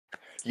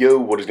Yo,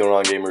 what is going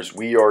on, gamers?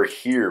 We are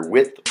here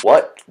with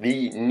what?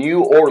 The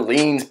New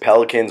Orleans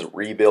Pelicans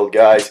rebuild,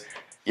 guys.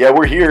 Yeah,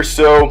 we're here.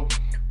 So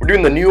we're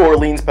doing the New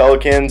Orleans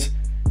Pelicans,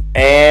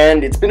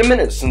 and it's been a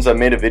minute since I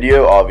made a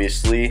video,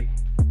 obviously,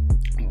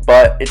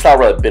 but it's not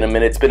really been a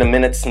minute. It's been a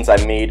minute since I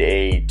made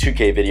a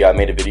 2K video. I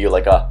made a video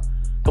like a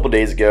couple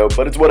days ago,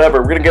 but it's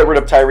whatever. We're gonna get rid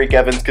of Tyreke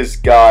Evans because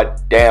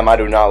god damn, I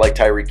do not like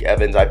Tyreke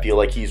Evans. I feel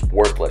like he's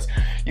worthless.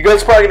 You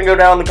guys are probably gonna go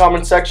down in the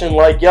comment section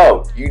like,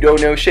 yo, you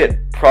don't know shit.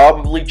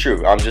 Probably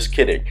true. I'm just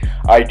kidding.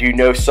 I do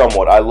know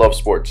somewhat. I love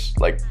sports.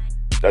 Like,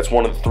 that's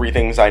one of the 3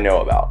 things I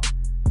know about: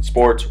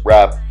 sports,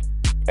 rap,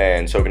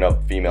 and soaking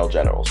up female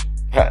genitals.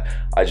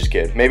 I just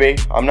kid. Maybe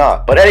I'm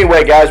not. But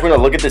anyway, guys, we're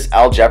gonna look at this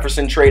Al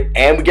Jefferson trade,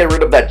 and we get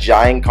rid of that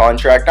giant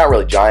contract. Not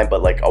really giant,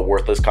 but like a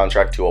worthless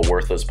contract to a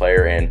worthless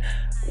player, and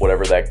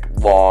whatever that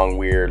long,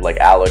 weird, like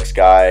Alex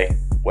guy,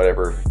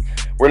 whatever.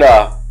 We're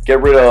gonna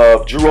get rid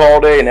of Drew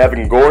Holiday and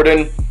Evan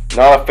Gordon.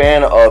 Not a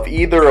fan of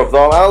either of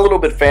them. I'm a little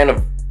bit fan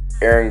of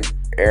Evan,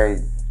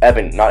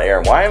 not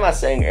Aaron. Why am I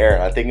saying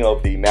Aaron? I'm thinking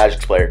of the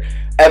Magic's player,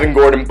 Evan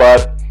Gordon.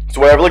 But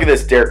so whatever. Look at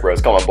this, Derrick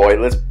Rose. Come on, boy.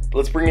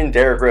 Let's bring in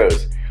Derrick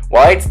Rose.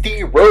 Why, it's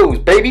D Rose,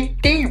 baby.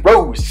 D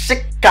Rose,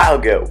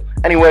 Chicago.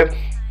 Anyway,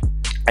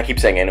 I keep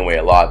saying anyway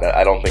a lot.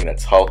 I don't think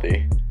that's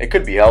healthy. It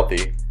could be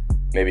healthy.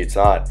 Maybe it's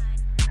not.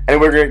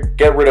 And we're going to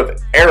get rid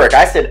of Eric.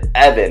 I said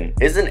Evan.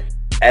 Isn't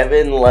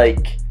Evan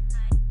like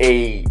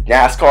a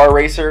NASCAR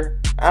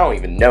racer? I don't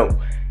even know.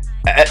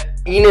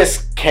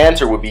 Enes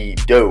Kanter would be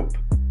dope.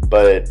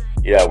 But,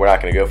 yeah, we're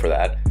not going to go for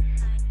that.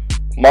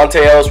 Monte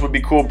Ellis would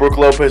be cool. Brook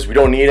Lopez, we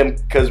don't need him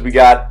because we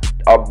got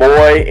our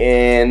boy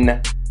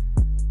in,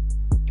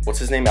 what's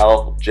his name?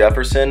 Al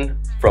Jefferson,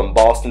 from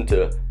Boston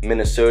to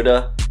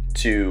Minnesota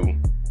to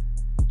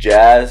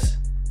Jazz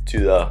to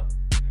the,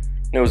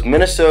 no, it was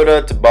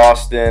Minnesota to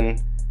Boston.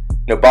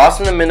 No,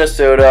 Boston to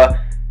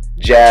Minnesota,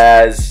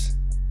 Jazz,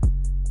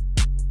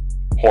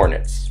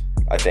 Hornets,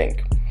 I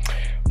think.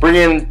 Bring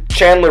in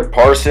Chandler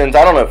Parsons.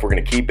 I don't know if we're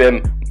going to keep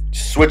him.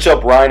 Switch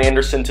up Ryan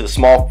Anderson to the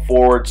small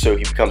forward so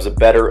he becomes a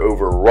better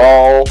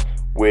overall,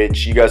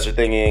 which you guys are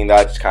thinking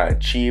that's kind of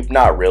cheap.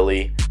 Not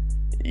really.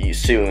 You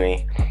sue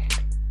me.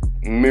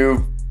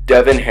 Move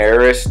Devin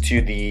Harris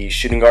to the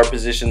shooting guard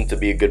position to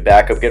be a good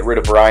backup. Get rid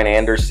of Ryan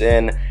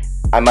Anderson.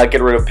 I might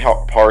get rid of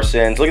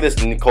Parsons. Look at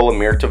this, Nikola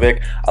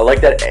Mirtovic. I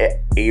like that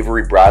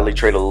Avery Bradley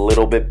trade a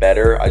little bit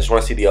better. I just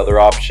want to see the other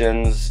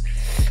options.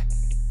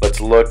 Let's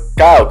look.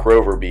 Kyle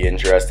Grover would be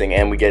interesting.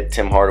 And we get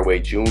Tim Hardaway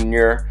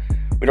Jr.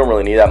 We don't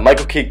really need that.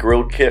 Michael Kidd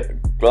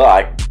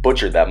I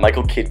butchered that.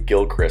 Michael Kidd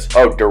Gilchrist.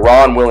 Oh,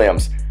 Deron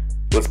Williams.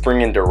 Let's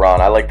bring in Deron.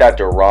 I like that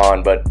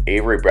Deron, but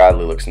Avery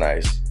Bradley looks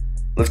nice.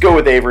 Let's go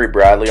with Avery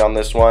Bradley on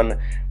this one.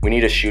 We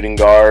need a shooting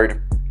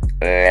guard,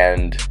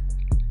 and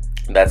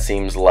that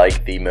seems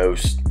like the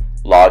most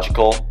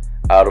logical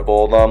out of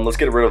all of them. Let's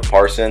get rid of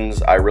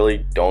Parsons. I really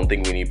don't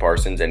think we need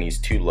Parsons, and he's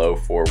too low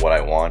for what I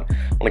want. I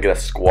want to get a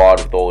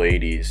squad with all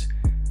 80s.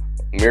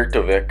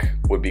 Mirtovic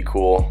would be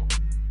cool.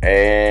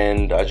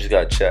 And I just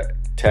got a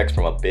text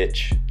from a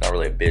bitch. Not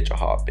really a bitch, a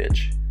hot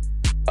bitch.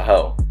 A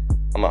hoe.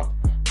 I'm gonna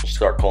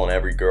start calling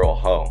every girl a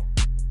hoe.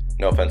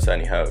 No offense to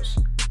any hoes.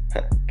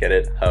 Get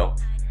it? Hoe.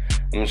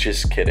 I'm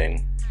just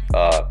kidding.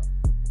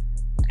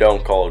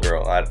 Don't call a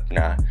girl.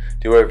 Nah.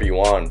 Do whatever you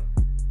want.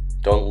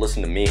 Don't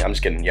listen to me. I'm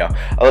just kidding. Yeah.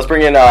 Let's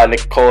bring in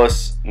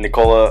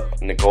Nicola.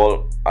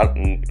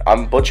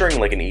 I'm butchering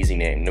like an easy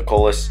name.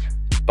 Nicholas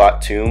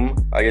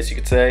Batum, I guess you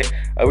could say.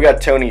 We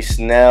got Tony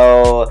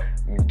Snell,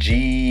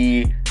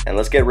 G, and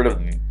let's get rid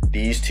of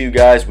these 2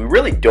 guys. We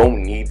really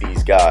don't need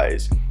these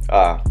guys.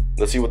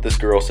 Let's see what this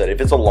girl said. If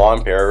it's a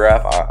long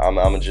paragraph, I'm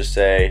gonna just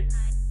say,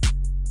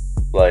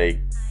 like,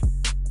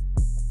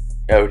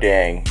 oh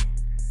dang,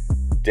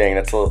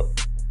 that's a little.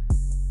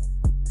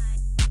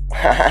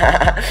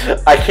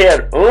 I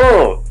can't.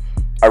 Oh,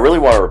 I really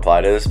want to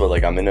reply to this, but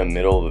like I'm in the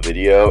middle of a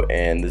video,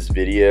 and this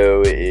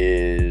video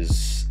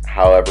is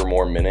however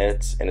more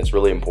minutes, and it's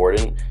really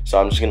important. So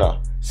I'm just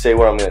gonna say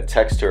what I'm gonna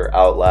text her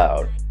out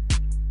loud.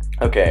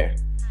 Okay.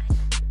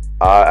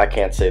 I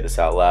can't say this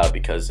out loud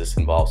because this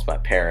involves my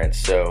parents.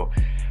 So,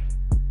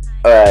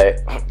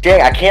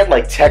 dang, I can't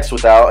like text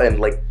without and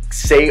like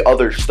say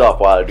other stuff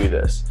while I do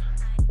this.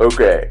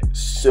 Okay,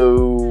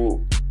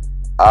 so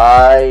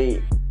oh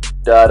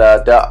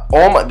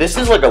my, this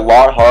is like a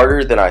lot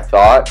harder than I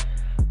thought.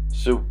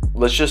 So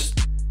let's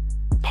just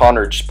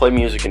ponder, just play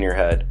music in your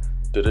head.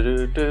 Okay,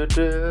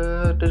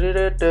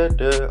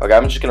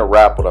 I'm just gonna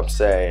rap what I'm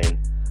saying.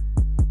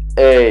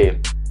 Hey,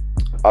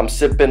 I'm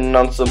sipping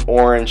on some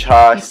orange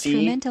high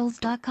C,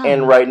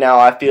 and right now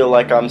I feel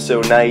like I'm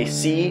so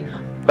nicey.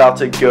 About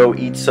to go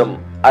eat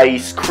some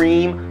ice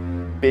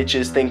cream.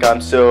 Bitches think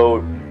I'm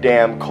so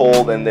damn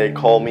cold and they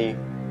call me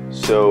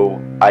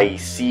so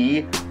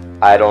icy.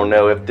 I don't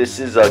know if this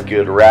is a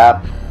good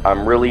rap.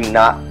 I'm really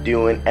not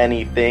doing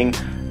anything.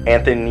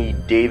 Anthony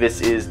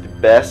Davis is the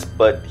best,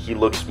 but he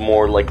looks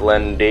more like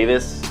Len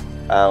Davis.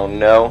 I don't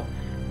know.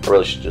 I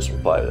really should just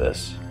reply to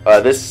this.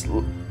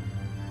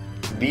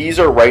 These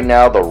are right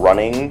now the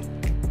running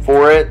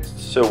for it.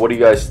 So what do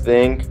you guys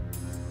think?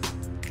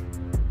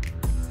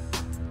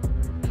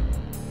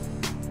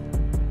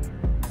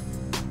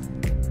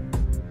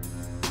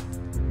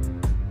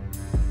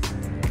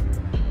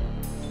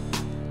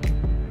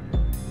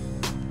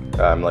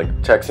 I'm like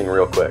texting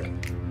real quick.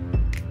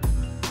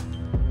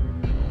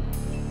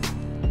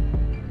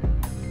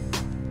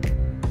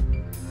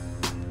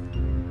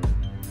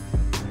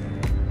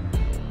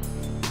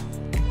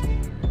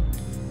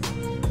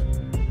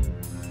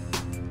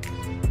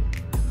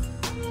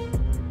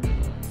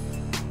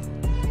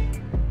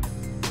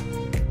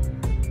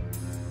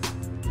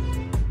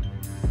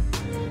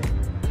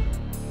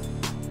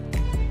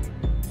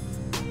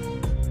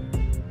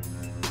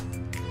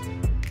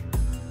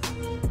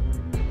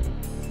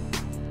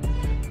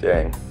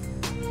 Dang.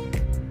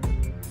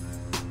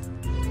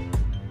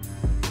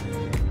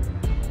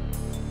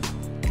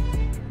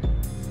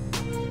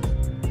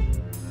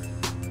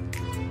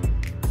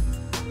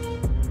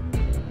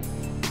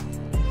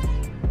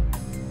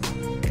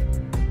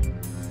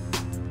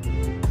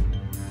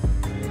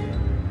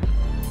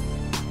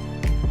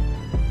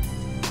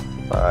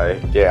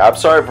 Yeah, I'm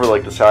sorry for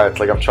like the silence.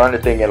 Like I'm trying to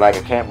think and like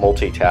I can't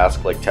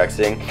multitask like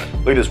texting.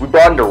 Look at this. We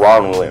brought in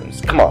Deron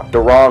Williams. Come on,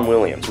 Deron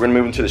Williams. We're gonna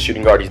move him to the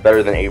shooting guard. He's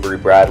better than Avery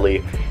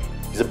Bradley.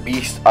 He's a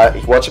beast.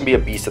 Watch him be a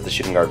beast at the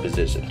shooting guard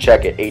position.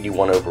 Check it.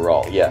 81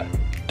 overall. Yeah,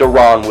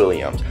 Deron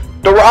Williams.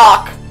 The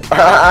Rock.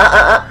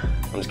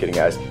 I'm just kidding,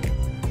 guys.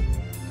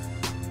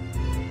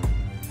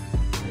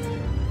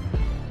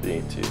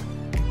 3-2.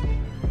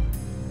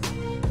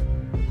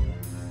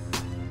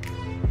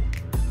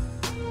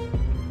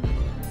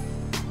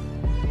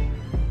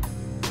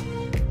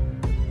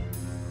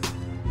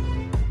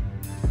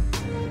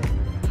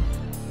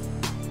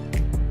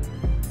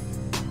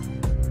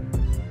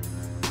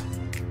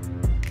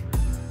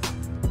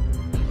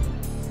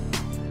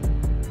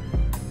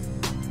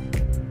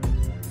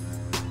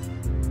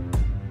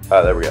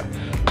 There we go.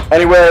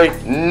 Anyway,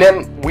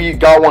 we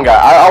got one guy.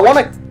 I want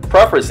to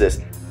preface this.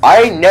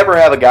 I never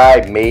have a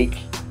guy make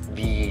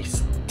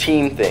these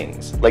team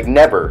things. Like,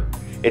 never.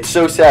 It's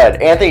so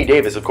sad. Anthony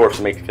Davis, of course,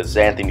 makes it because it's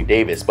Anthony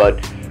Davis,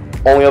 but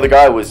only other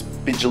guy was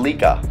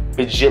Bijilika.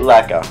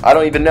 I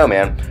don't even know,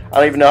 man. I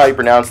don't even know how you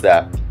pronounce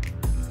that.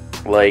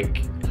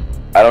 Like,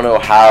 I don't know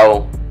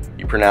how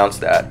you pronounce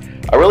that.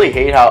 I really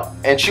hate how...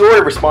 And she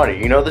already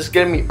responded. You know, this is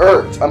getting me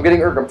irked. I'm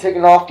getting irked. I'm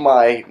taking off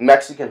my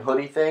Mexican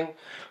hoodie thing.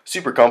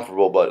 Super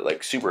comfortable, but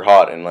like super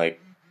hot and like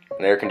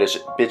an air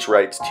conditioned. Bitch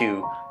writes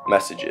 2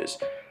 messages.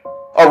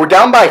 Oh, we're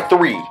down by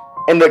 3,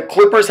 and the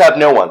Clippers have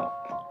no one.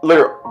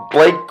 Literally,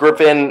 Blake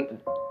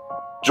Griffin,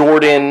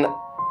 Jordan.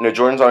 No,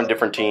 Jordan's on a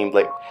different team.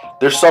 Like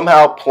they're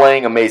somehow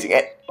playing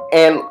amazing.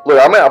 And look,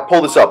 I'm gonna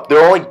pull this up.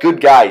 They're only good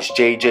guys.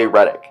 JJ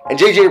Redick, and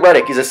JJ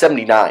Redick is a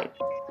 79,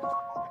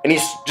 and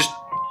he's just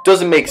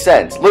doesn't make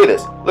sense. Look at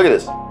this. Look at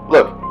this.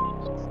 Look,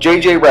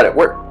 JJ Redick.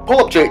 Pull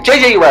up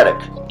JJ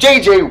Redick.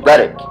 JJ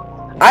Redick.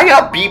 I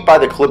got beat by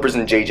the Clippers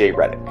and JJ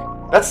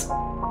Redick. That's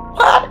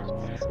what?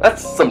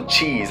 That's some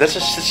cheese. That's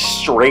just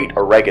straight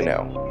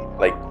oregano.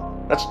 Like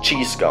that's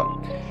cheese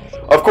scum.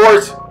 Of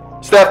course,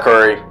 Steph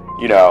Curry.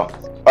 You know,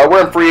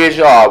 we're in free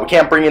agent. We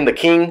can't bring in the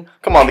King.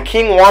 Come on, the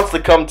King wants to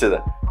come to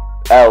the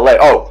LA.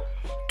 Oh,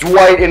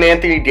 Dwight and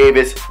Anthony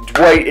Davis.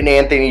 Dwight and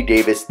Anthony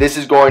Davis. This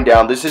is going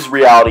down. This is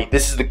reality.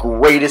 This is the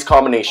greatest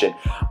combination.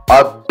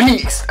 A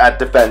beast at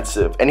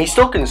defensive, and he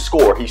still can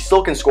score. He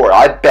still can score.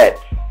 I bet.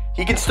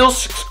 He can still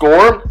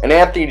score, and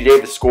Anthony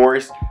Davis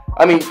scores.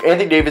 I mean,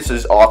 Anthony Davis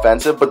is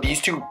offensive, but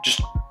these two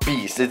just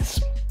beasts.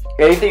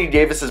 Anthony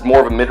Davis is more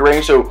of a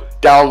mid-range, so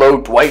down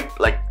low, Dwight,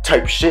 like,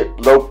 type shit,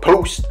 low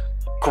post,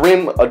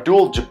 Kareem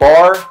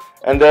Abdul-Jabbar,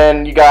 and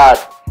then you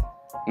got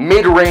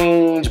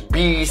mid-range,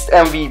 beast,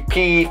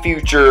 MVP,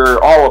 future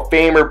Hall of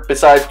Famer,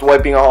 besides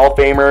Dwight being a Hall of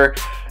Famer,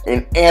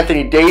 and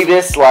Anthony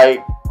Davis,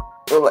 like,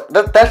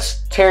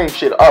 that's tearing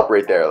shit up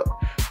right there.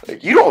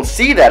 Like, you don't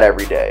see that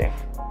every day.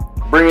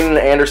 Bringing in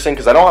Anderson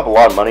because I don't have a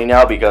lot of money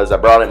now because I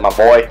brought in my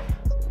boy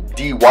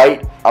D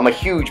White. I'm a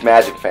huge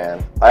Magic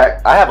fan. I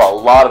have a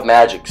lot of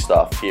Magic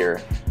stuff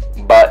here,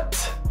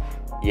 but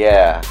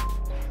yeah.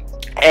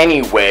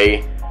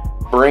 Anyway,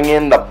 bring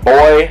in the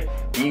boy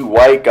D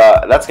White.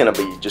 That's gonna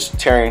be just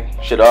tearing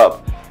shit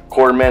up.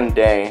 Quarterman,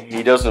 dang,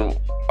 he doesn't.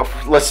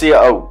 Let's see.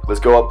 Oh, let's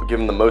go up and give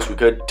him the most we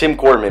could. Tim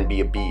Quarterman be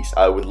a beast.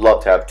 I would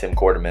love to have Tim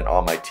Quarterman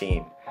on my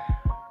team.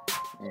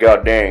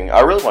 God dang,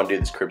 I really want to do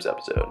this Cribs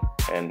episode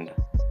and.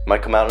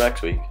 Might come out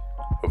next week,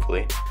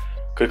 hopefully.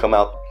 Could come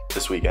out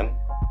this weekend.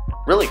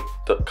 Really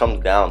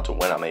comes down to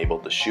when I'm able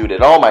to shoot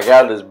it. Oh my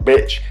god, this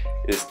bitch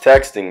is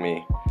texting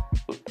me.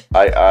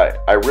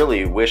 I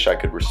really wish I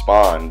could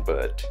respond,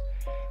 but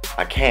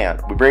I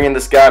can't. We bring in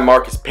this guy,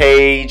 Marcus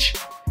Page.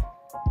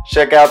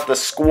 Check out the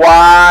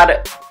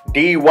squad.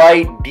 D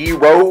White, D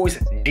Rose,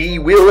 D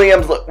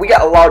Williams. Look, we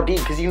got a lot of D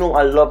because you know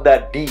I love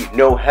that D.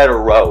 No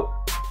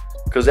hetero.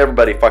 Because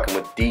everybody fucking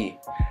with D.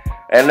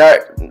 And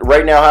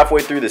right now,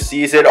 halfway through the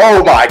season,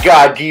 oh my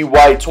god, D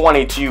White,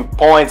 22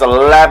 points,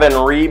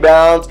 11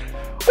 rebounds,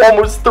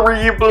 almost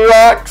 3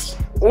 blocks.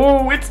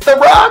 Ooh, it's the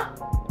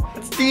Rock.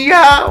 It's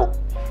D-How.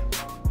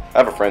 I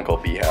have a friend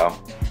called B-How.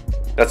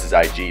 That's his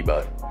IG,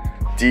 but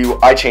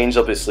I changed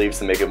up his sleeves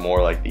to make it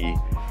more like the,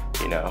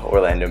 you know,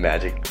 Orlando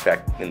Magic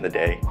back in the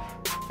day.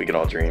 We can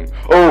all dream.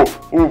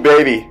 Oh, ooh,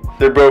 baby.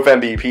 They're both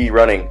MVP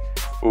running.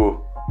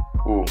 Ooh,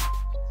 ooh.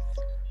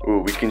 Ooh,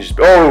 we can just,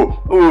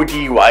 ooh,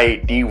 D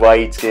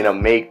White's gonna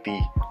make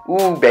the,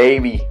 ooh,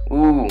 baby,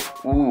 ooh,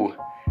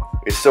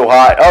 it's so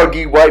hot. Oh,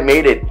 D White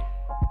made it.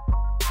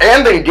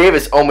 Anthony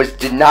Davis almost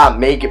did not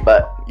make it,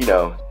 but, you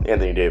know,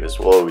 Anthony Davis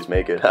will always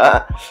make it.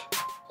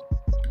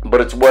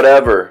 But it's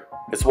whatever.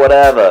 It's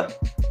whatever.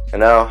 You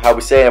know, how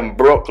we say in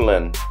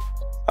Brooklyn.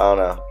 I don't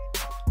know.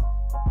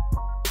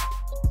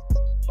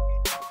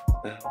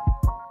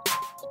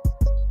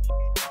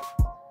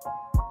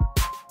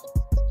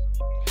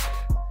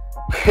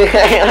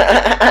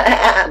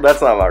 That's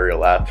not my real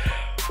laugh.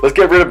 Let's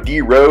get rid of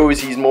D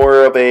Rose. He's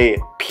more of a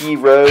P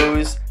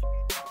Rose.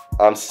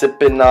 I'm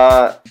sipping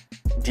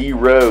D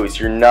Rose.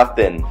 You're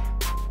nothing.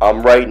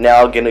 I'm right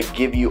now gonna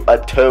give you a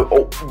toe.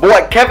 Oh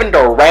boy, Kevin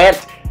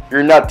Durant.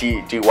 You're not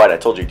D White. I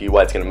told you D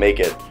White's gonna make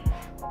it.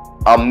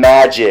 I'm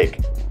Magic.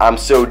 I'm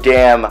so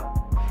damn. I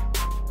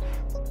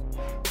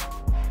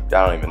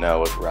don't even know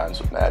what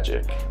rhymes with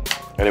magic.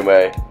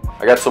 Anyway,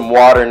 I got some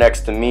water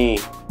next to me.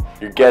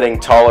 You're getting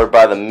taller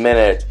by the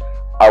minute.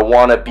 I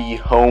wanna be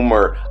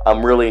Homer.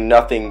 I'm really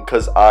nothing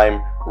cause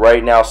I'm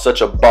right now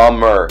such a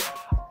bummer.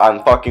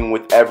 I'm fucking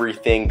with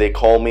everything. They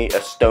call me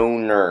a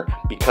stoner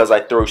because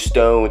I throw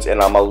stones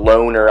and I'm a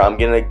loner. I'm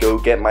gonna go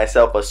get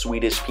myself a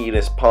Swedish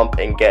penis pump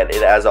and get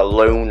it as a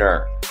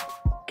loner.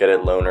 Get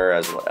it loner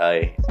as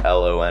a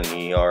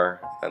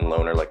L-O-N-E-R and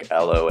loner like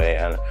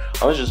L-O-A-N.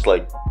 I was just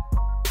like,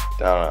 I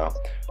don't know.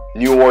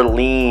 New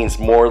Orleans,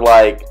 more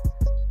like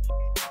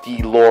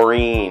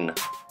DeLorean.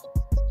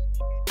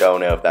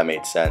 Don't know if that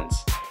made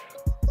sense.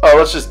 Oh,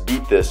 let's just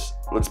beat this.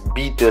 Let's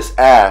beat this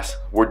ass.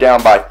 We're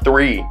down by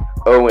 3,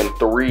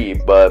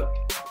 0-3, but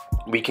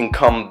we can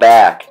come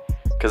back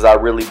because I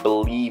really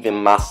believe in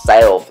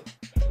myself.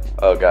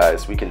 Oh,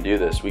 guys, we can do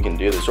this. We can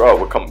do this. Oh,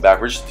 we're coming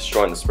back. We're just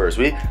destroying the Spurs.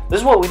 This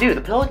is what we do.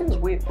 The Pelicans,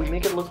 we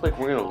make it look like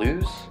we're going to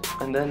lose,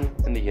 and then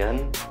in the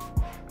end,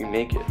 we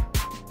make it.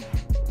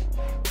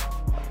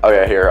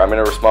 Okay, here. I'm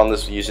going to respond to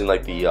this using,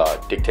 like, the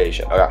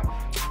dictation. Okay,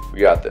 we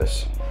got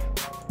this.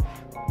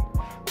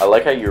 I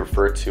like how you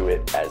refer to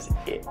it as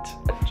it.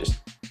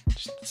 Just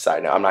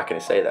side note, I'm not gonna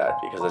say that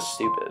because that's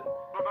stupid.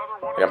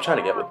 Like, I'm trying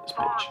to get with this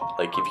bitch.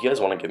 Like, if you guys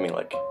want to give me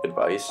like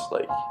advice,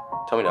 like,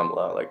 tell me down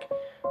below. Like,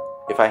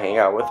 if I hang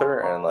out with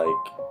her and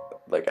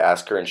like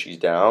ask her and she's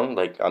down,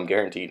 like, I'm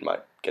guaranteed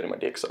getting my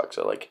dick sucked.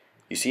 So like,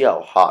 you see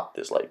how hot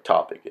this like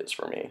topic is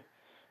for me.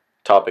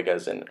 Topic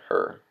as in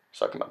her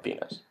sucking my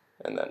penis,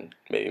 and then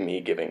maybe me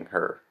giving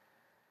her,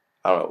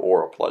 I don't know,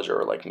 oral pleasure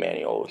or like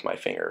manual with my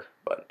finger,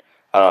 but.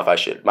 I don't know if I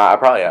should. I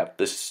probably have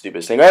this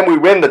stupid thing. And we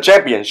win the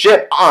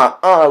championship.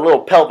 A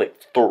little pelvic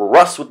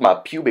thrust with my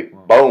pubic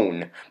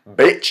bone,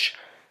 bitch.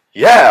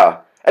 Yeah.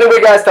 Anyway,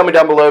 guys, tell me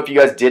down below if you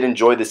guys did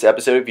enjoy this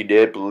episode. If you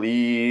did,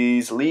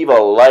 please leave a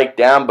like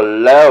down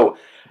below.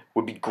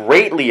 Would be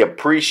greatly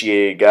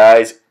appreciated,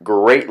 guys.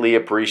 Greatly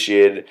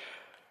appreciated.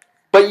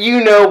 But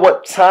you know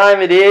what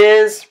time it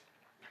is.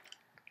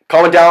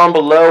 Comment down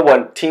below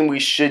what team we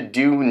should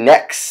do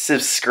next.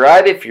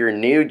 Subscribe if you're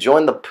new.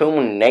 Join the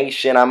Poom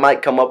Nation. I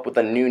might come up with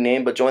a new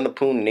name, but join the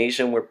Poom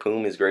Nation where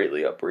Poom is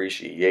greatly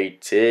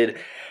appreciated.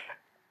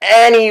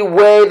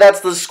 Anyway,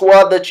 that's the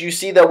squad that you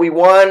see that we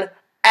won.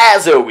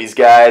 As always,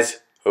 guys,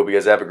 hope you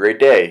guys have a great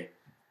day.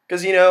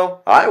 Because, you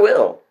know, I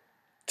will.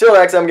 Till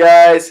next time,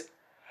 guys.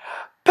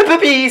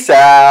 Peace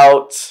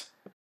out.